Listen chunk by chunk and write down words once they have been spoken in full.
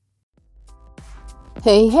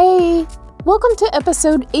Hey, hey! Welcome to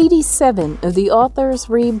episode 87 of the Authors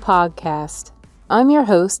Read podcast. I'm your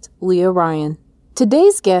host, Leah Ryan.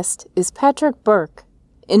 Today's guest is Patrick Burke,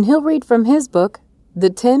 and he'll read from his book, The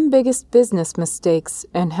 10 Biggest Business Mistakes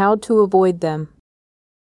and How to Avoid Them.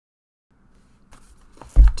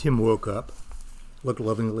 Tim woke up, looked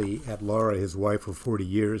lovingly at Laura, his wife of 40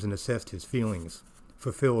 years, and assessed his feelings.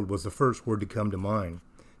 Fulfilled was the first word to come to mind.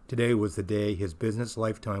 Today was the day his business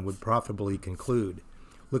lifetime would profitably conclude.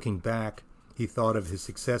 Looking back, he thought of his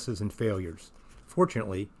successes and failures.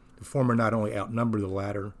 Fortunately, the former not only outnumbered the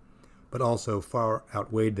latter, but also far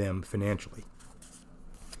outweighed them financially.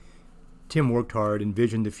 Tim worked hard,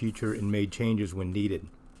 envisioned the future, and made changes when needed.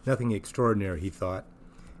 Nothing extraordinary, he thought,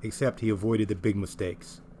 except he avoided the big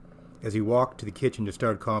mistakes. As he walked to the kitchen to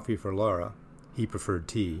start coffee for Laura, he preferred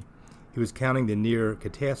tea, he was counting the near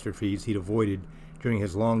catastrophes he'd avoided during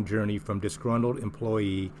his long journey from disgruntled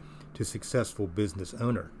employee to successful business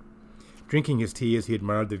owner. Drinking his tea as he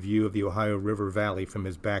admired the view of the Ohio River Valley from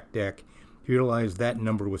his back deck, he realized that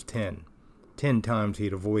number was 10. 10 times he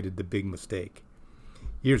had avoided the big mistake.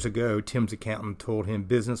 Years ago, Tim's accountant told him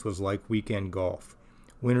business was like weekend golf.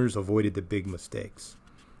 Winners avoided the big mistakes.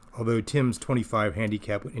 Although Tim's 25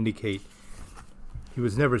 handicap would indicate he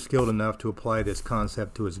was never skilled enough to apply this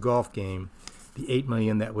concept to his golf game, the $8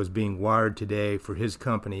 million that was being wired today for his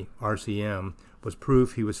company, RCM, was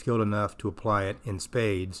proof he was skilled enough to apply it in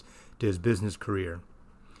spades to his business career.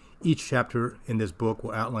 Each chapter in this book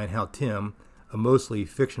will outline how Tim, a mostly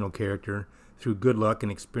fictional character, through good luck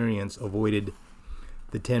and experience, avoided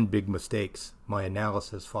the 10 big mistakes. My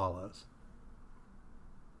analysis follows.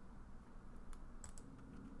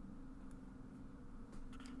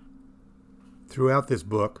 Throughout this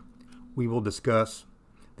book, we will discuss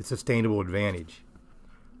the sustainable advantage,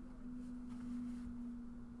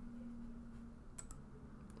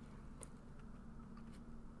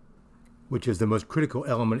 which is the most critical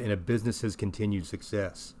element in a business's continued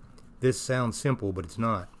success. This sounds simple, but it's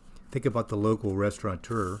not. Think about the local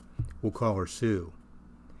restaurateur. We'll call her Sue.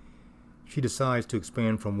 She decides to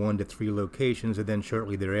expand from 1 to 3 locations, and then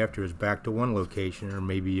shortly thereafter is back to 1 location, or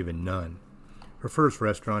maybe even none. Her first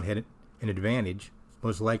restaurant had an advantage.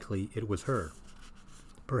 Most likely it was her.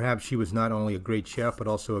 Perhaps she was not only a great chef, but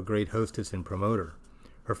also a great hostess and promoter.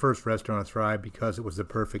 Her first restaurant thrived because it was the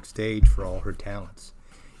perfect stage for all her talents.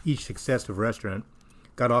 Each successive restaurant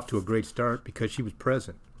got off to a great start because she was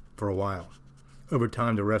present for a while. Over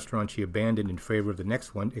time, the restaurant she abandoned in favor of the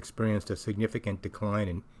next one experienced a significant decline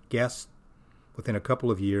in guests. Within a couple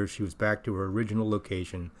of years, she was back to her original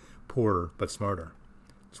location, poorer but smarter.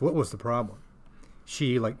 So what was the problem?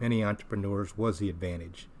 She, like many entrepreneurs, was the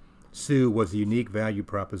advantage. Sue was the unique value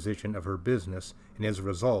proposition of her business, and as a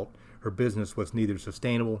result, her business was neither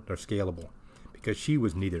sustainable nor scalable, because she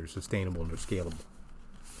was neither sustainable nor scalable.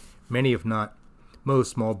 Many, if not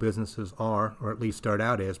most, small businesses are, or at least start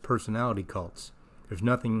out as, personality cults. There's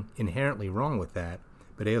nothing inherently wrong with that,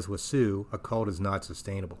 but as with Sue, a cult is not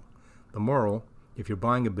sustainable. The moral: if you're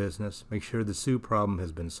buying a business, make sure the Sue problem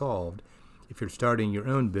has been solved. If you're starting your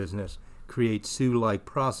own business, create Sue-like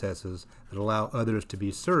processes that allow others to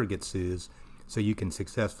be surrogate Sues so you can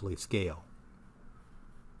successfully scale.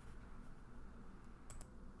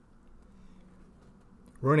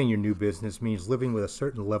 Running your new business means living with a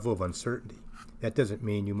certain level of uncertainty. That doesn't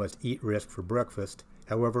mean you must eat risk for breakfast.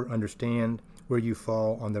 However, understand where you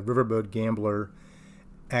fall on the riverboat gambler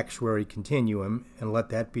actuary continuum and let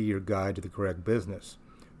that be your guide to the correct business.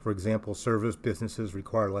 For example, service businesses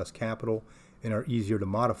require less capital and are easier to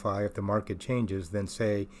modify if the market changes than,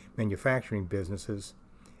 say, manufacturing businesses.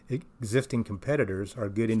 Existing competitors are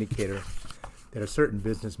a good indicator that a certain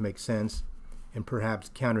business makes sense and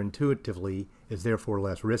perhaps counterintuitively is therefore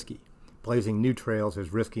less risky. Blazing new trails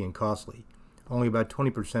is risky and costly. Only about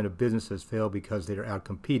 20% of businesses fail because they are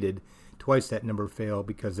outcompeted. Twice that number fail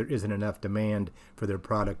because there isn't enough demand for their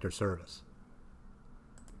product or service.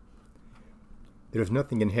 There's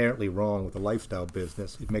nothing inherently wrong with a lifestyle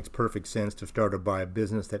business. It makes perfect sense to start or buy a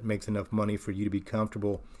business that makes enough money for you to be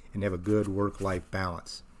comfortable and have a good work-life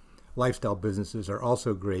balance. Lifestyle businesses are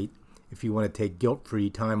also great if you want to take guilt-free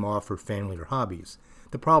time off for family or hobbies.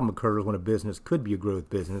 The problem occurs when a business could be a growth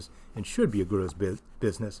business and should be a growth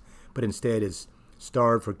business, but instead is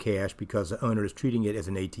starved for cash because the owner is treating it as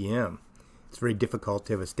an ATM. It's very difficult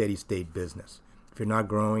to have a steady-state business. If you're not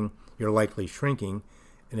growing, you're likely shrinking,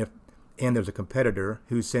 and there's a competitor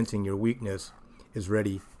who, sensing your weakness, is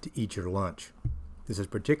ready to eat your lunch. This is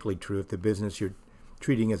particularly true if the business you're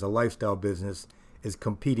treating as a lifestyle business is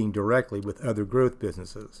competing directly with other growth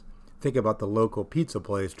businesses. Think about the local pizza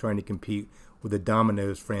place trying to compete with a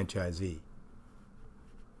Domino's franchisee.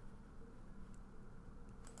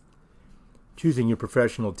 Choosing your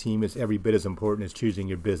professional team is every bit as important as choosing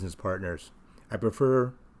your business partners. I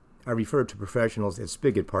refer to professionals as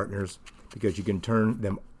spigot partners because you can turn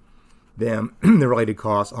them the related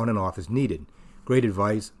costs on and off as needed. Great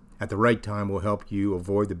advice at the right time will help you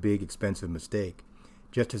avoid the big expensive mistake.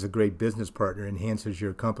 Just as a great business partner enhances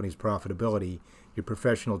your company's profitability, your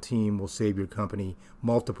professional team will save your company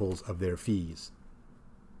multiples of their fees.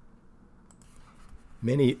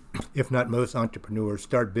 Many, if not most, entrepreneurs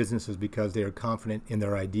start businesses because they are confident in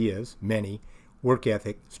their ideas, many, work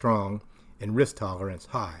ethic strong, and risk tolerance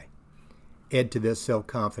high. Add to this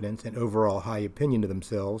self-confidence and overall high opinion of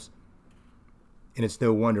themselves, and it's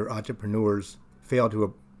no wonder entrepreneurs fail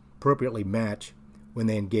to appropriately match when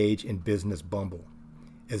they engage in business bumble.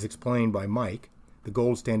 As explained by Mike, the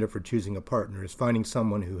gold standard for choosing a partner is finding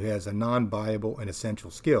someone who has a non-viable and essential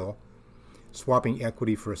skill. Swapping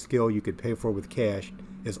equity for a skill you could pay for with cash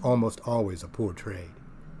is almost always a poor trade.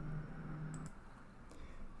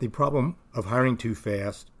 The problem of hiring too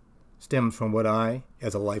fast stems from what I,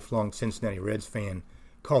 as a lifelong Cincinnati Reds fan,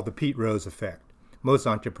 call the Pete Rose effect. Most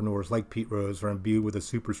entrepreneurs, like Pete Rose, are imbued with a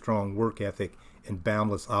super strong work ethic and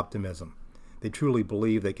boundless optimism. They truly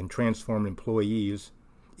believe they can transform employees,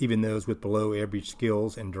 even those with below average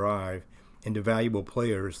skills and drive, into valuable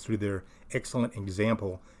players through their excellent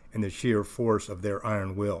example and the sheer force of their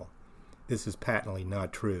iron will. This is patently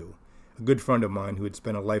not true. A good friend of mine who had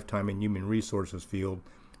spent a lifetime in human resources field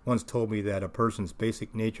once told me that a person's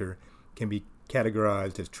basic nature can be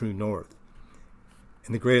categorized as true north,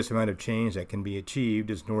 and the greatest amount of change that can be achieved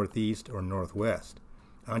is northeast or northwest.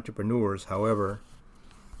 Entrepreneurs, however,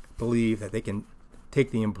 believe that they can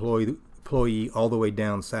take the employee all the way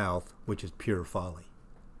down south, which is pure folly.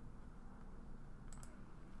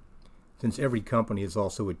 Since every company is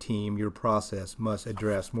also a team, your process must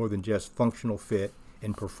address more than just functional fit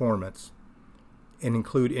and performance, and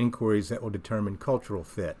include inquiries that will determine cultural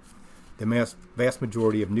fit. The vast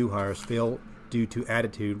majority of new hires fail due to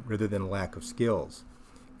attitude rather than lack of skills.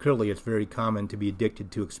 Clearly, it's very common to be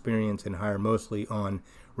addicted to experience and hire mostly on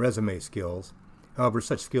resume skills. However,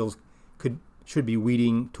 such skills should be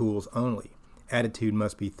weeding tools only. Attitude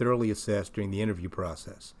must be thoroughly assessed during the interview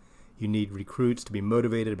process. You need recruits to be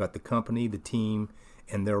motivated about the company, the team,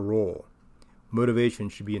 and their role. Motivation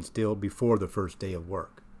should be instilled before the first day of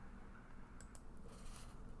work.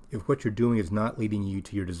 If what you're doing is not leading you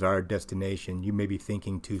to your desired destination, you may be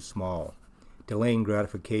thinking too small. Delaying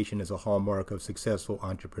gratification is a hallmark of successful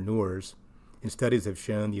entrepreneurs, and studies have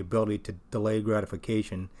shown the ability to delay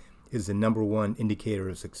gratification is the number one indicator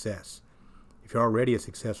of success. If you're already a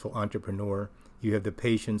successful entrepreneur, you have the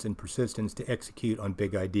patience and persistence to execute on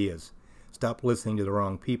big ideas. Stop listening to the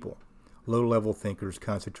wrong people. Low-level thinkers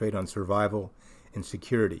concentrate on survival and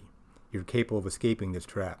security. You're capable of escaping this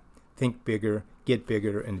trap. Think bigger, get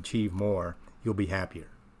bigger, and achieve more. You'll be happier.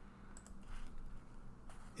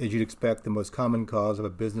 As you'd expect, the most common cause of a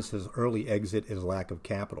business's early exit is lack of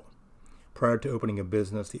capital. Prior to opening a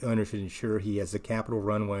business, the owner should ensure he has the capital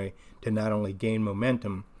runway to not only gain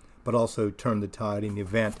momentum, but also turn the tide in the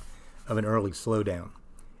event of an early slowdown.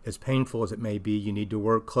 As painful as it may be, you need to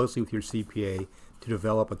work closely with your CPA to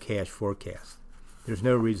develop a cash forecast. There's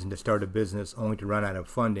no reason to start a business only to run out of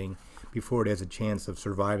funding before it has a chance of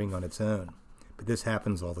surviving on its own. But this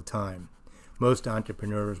happens all the time. Most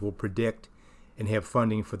entrepreneurs will predict and have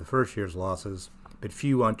funding for the first year's losses, but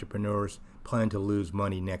few entrepreneurs plan to lose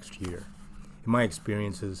money next year. In my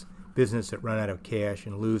experiences, businesses that run out of cash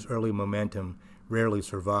and lose early momentum rarely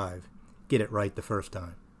survive. Get it right the first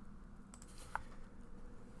time.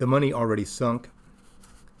 The money already sunk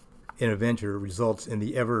in a venture results in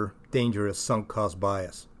the ever dangerous sunk cost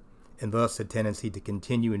bias, and thus a tendency to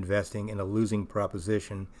continue investing in a losing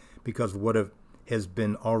proposition because of what has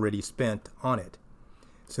been already spent on it.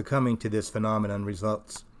 Succumbing to this phenomenon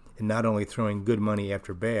results in not only throwing good money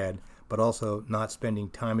after bad, but also not spending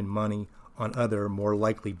time and money on other, more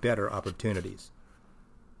likely better opportunities.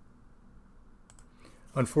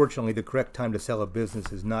 Unfortunately, the correct time to sell a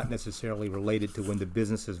business is not necessarily related to when the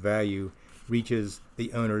business's value reaches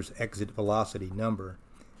the owner's exit velocity number,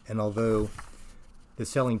 and although the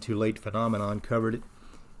selling too late phenomenon covered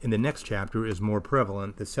in the next chapter is more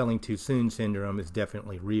prevalent, the selling too soon syndrome is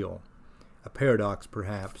definitely real. A paradox,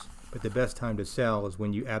 perhaps, but the best time to sell is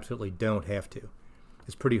when you absolutely don't have to.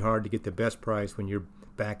 It's pretty hard to get the best price when your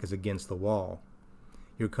back is against the wall.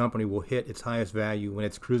 Your company will hit its highest value when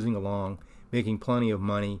it's cruising along, making plenty of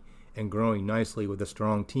money, and growing nicely with a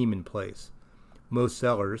strong team in place. Most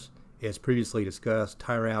sellers, as previously discussed,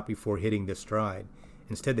 tire out before hitting this stride.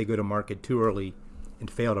 Instead, they go to market too early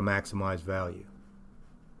and fail to maximize value.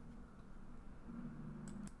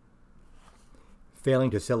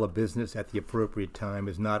 Failing to sell a business at the appropriate time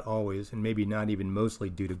is not always, and maybe not even mostly,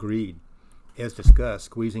 due to greed. As discussed,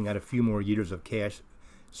 squeezing out a few more years of cash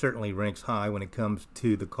certainly ranks high when it comes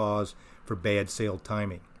to the cause for bad sale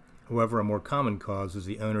timing. However, a more common cause is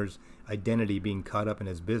the owner's identity being caught up in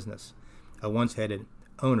his business. I once had an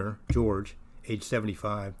owner, George, age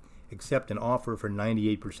 75, accept an offer for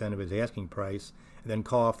 98% of his asking price and then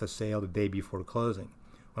call off the sale the day before closing.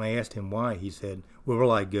 When I asked him why, he said, "Where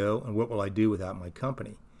will I go and what will I do without my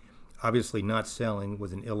company?" Obviously, not selling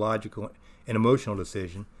was an illogical and emotional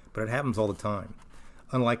decision, but it happens all the time.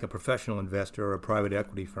 Unlike a professional investor or a private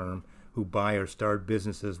equity firm who buy or start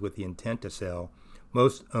businesses with the intent to sell,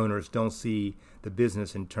 most owners don't see the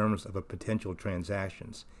business in terms of a potential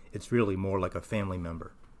transactions. It's really more like a family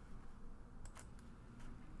member.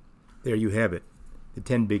 There you have it, the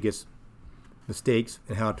 10 biggest mistakes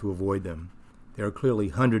and how to avoid them. There are clearly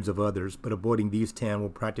hundreds of others, but avoiding these 10 will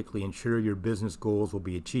practically ensure your business goals will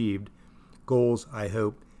be achieved. Goals, I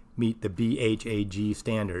hope, meet the BHAG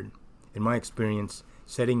standard. In my experience,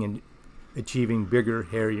 setting and achieving bigger,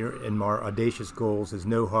 hairier, and more audacious goals is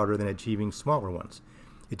no harder than achieving smaller ones.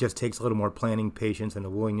 It just takes a little more planning, patience, and a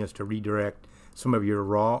willingness to redirect some of your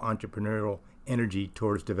raw entrepreneurial energy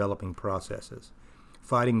towards developing processes.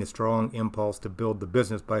 Fighting the strong impulse to build the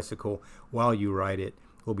business bicycle while you ride it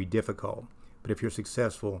will be difficult, but if you're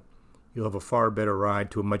successful, you'll have a far better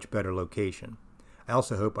ride to a much better location. I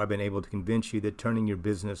also hope I've been able to convince you that turning your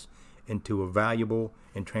business into a valuable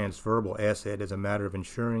and transferable asset is a matter of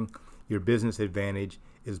ensuring your business advantage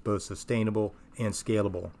is both sustainable and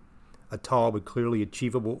scalable. A tall but clearly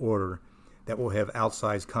achievable order that will have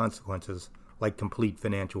outsized consequences like complete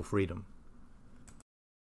financial freedom.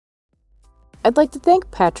 I'd like to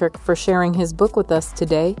thank Patrick for sharing his book with us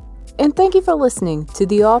today, and thank you for listening to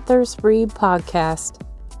the Authors Read podcast.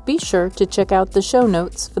 Be sure to check out the show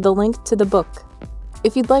notes for the link to the book.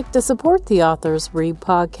 If you'd like to support the Authors Read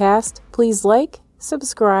podcast, please like,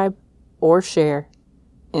 subscribe, or share.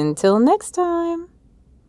 Until next time.